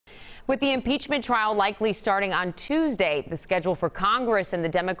With the impeachment trial likely starting on Tuesday, the schedule for Congress and the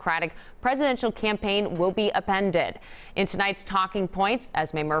Democratic presidential campaign will be upended. In tonight's Talking Points,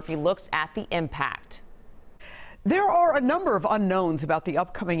 Esme Murphy looks at the impact. There are a number of unknowns about the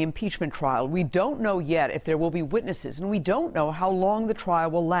upcoming impeachment trial. We don't know yet if there will be witnesses, and we don't know how long the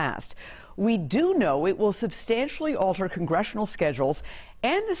trial will last. We do know it will substantially alter congressional schedules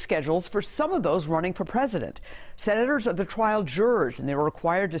and the schedules for some of those running for president. Senators are the trial jurors, and they were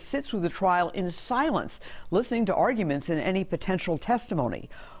required to sit through the trial in silence, listening to arguments and any potential testimony.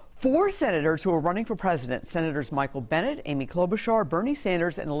 4 senators who are running for president, Senators Michael Bennet, Amy Klobuchar, Bernie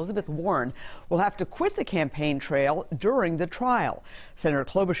Sanders, and Elizabeth Warren, will have to quit the campaign trail during the trial. Senator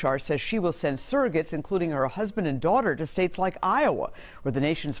Klobuchar says she will send surrogates, including her husband and daughter, to states like Iowa, where the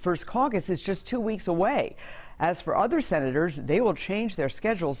nation's first caucus is just 2 weeks away. As for other senators, they will change their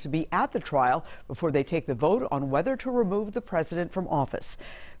schedules to be at the trial before they take the vote on whether to remove the president from office.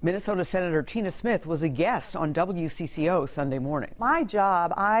 Minnesota Senator Tina Smith was a guest on WCCO Sunday morning. My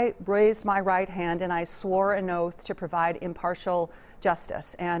job, I raised my right hand and I swore an oath to provide impartial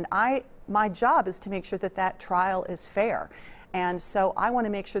justice. And my job is to make sure that that trial is fair. And so I want to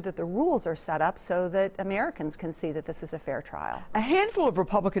make sure that the rules are set up so that Americans can see that this is a fair trial. A handful of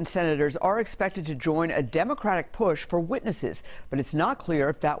Republican senators are expected to join a Democratic push for witnesses, but it's not clear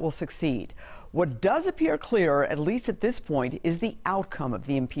if that will succeed. What does appear clearer, at least at this point, is the outcome of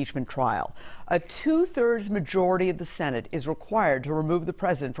the impeachment trial. A 2/3 majority of the Senate is required to remove the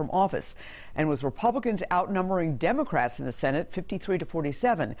president from office. And with Republicans outnumbering Democrats in the Senate 53 to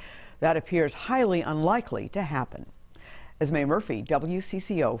 47, that appears highly unlikely to happen. Esme Murphy,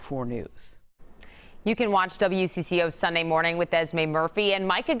 WCCO 4 News. You can watch WCCO Sunday Morning with Esme Murphy and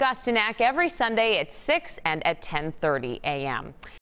Mike Augustinak every Sunday at 6 and at 10:30 a.m.